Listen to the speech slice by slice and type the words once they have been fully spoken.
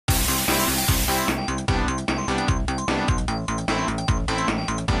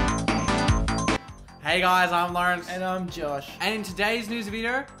Hey guys, I'm Lawrence. And I'm Josh. And in today's news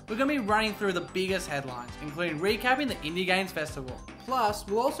video, we're going to be running through the biggest headlines, including recapping the Indie Games Festival. Plus,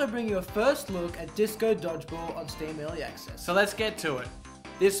 we'll also bring you a first look at Disco Dodgeball on Steam Early Access. So let's get to it.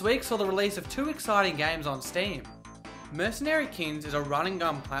 This week saw the release of two exciting games on Steam. Mercenary Kings is a run and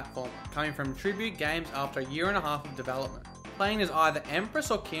gun platformer coming from Tribute Games after a year and a half of development. Playing as either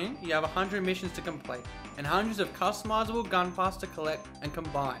Empress or King, you have 100 missions to complete and hundreds of customizable gun parts to collect and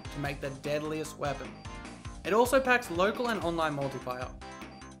combine to make the deadliest weapon. It also packs local and online multiplayer.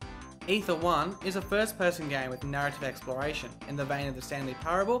 Ether 1 is a first-person game with narrative exploration in the vein of the Stanley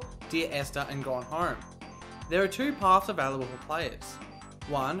Parable, Dear Esther and Gone Home. There are two paths available for players.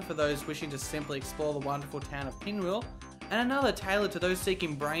 One for those wishing to simply explore the wonderful town of Pinwheel, and another tailored to those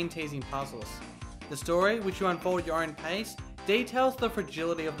seeking brain-teasing puzzles. The story, which you unfold at your own pace, details the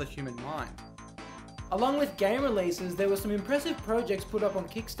fragility of the human mind. Along with game releases, there were some impressive projects put up on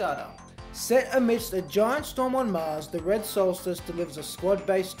Kickstarter. Set amidst a giant storm on Mars, the Red Solstice delivers a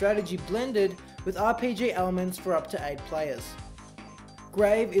squad-based strategy blended with RPG elements for up to 8 players.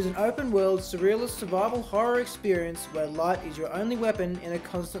 Grave is an open-world, surrealist survival horror experience where light is your only weapon in a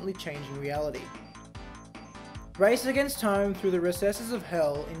constantly changing reality. Race against time through the recesses of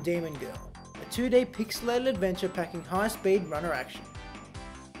hell in Demon Girl, a 2D pixelated adventure packing high-speed runner action.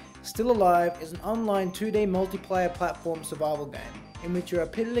 Still Alive is an online 2D multiplayer platform survival game, in which you are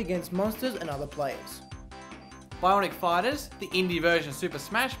pitted against monsters and other players. Bionic Fighters, the indie version of Super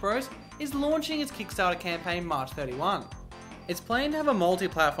Smash Bros, is launching its Kickstarter campaign March 31. It's planned to have a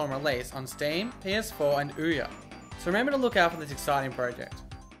multi-platform release on Steam, PS4 and Ouya, so remember to look out for this exciting project.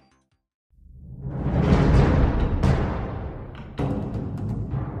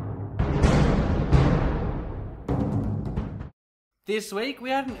 This week, we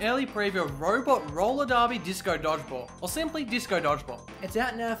had an early preview of Robot Roller Derby Disco Dodgeball, or simply Disco Dodgeball. It's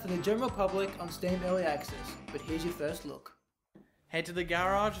out now for the general public on Steam Early Access, but here's your first look. Head to the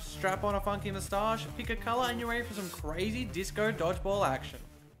garage, strap on a funky moustache, pick a colour and you're ready for some crazy Disco Dodgeball action.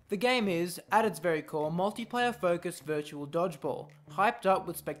 The game is, at its very core, multiplayer-focused virtual dodgeball, hyped up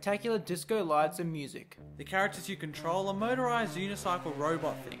with spectacular disco lights and music. The characters you control are motorised unicycle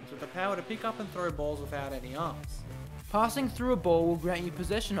robot things with the power to pick up and throw balls without any arms. Passing through a ball will grant you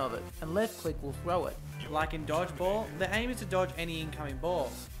possession of it, and left click will throw it. Like in Dodgeball, the aim is to dodge any incoming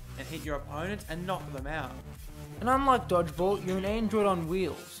balls, and hit your opponents and knock them out. And unlike Dodgeball, you're an android on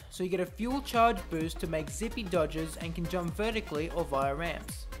wheels, so you get a fuel charge boost to make zippy dodges and can jump vertically or via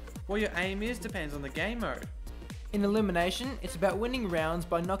ramps. What your aim is depends on the game mode. In Elimination, it's about winning rounds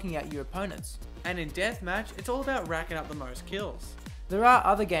by knocking out your opponents. And in Deathmatch, it's all about racking up the most kills. There are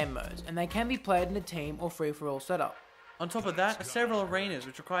other game modes, and they can be played in a team or free-for-all setup. On top of that are several arenas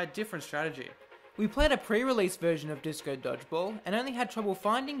which require different strategy. We played a pre-release version of Disco Dodgeball and only had trouble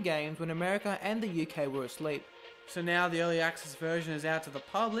finding games when America and the UK were asleep. So now the early access version is out to the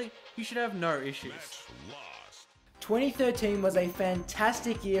public, you should have no issues. 2013 was a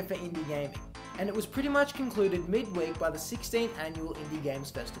fantastic year for indie gaming, and it was pretty much concluded midweek by the 16th annual Indie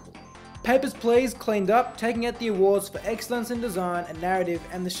Games Festival. Papers, Please cleaned up, taking out the awards for excellence in design and narrative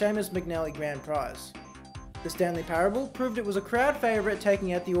and the Seamus McNally Grand Prize. The Stanley Parable proved it was a crowd favourite,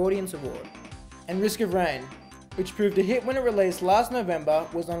 taking out the Audience Award. And Risk of Rain, which proved a hit when it released last November,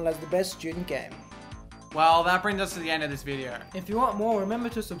 was honored as the best student game. Well, that brings us to the end of this video. If you want more, remember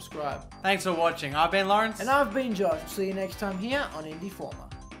to subscribe. Thanks for watching. I've been Lawrence. And I've been Josh. See you next time here on Indieformer.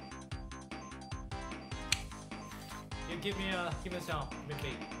 Give me a sound.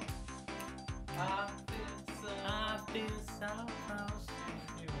 Repeat.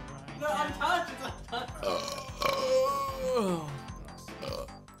 No, I'm touched.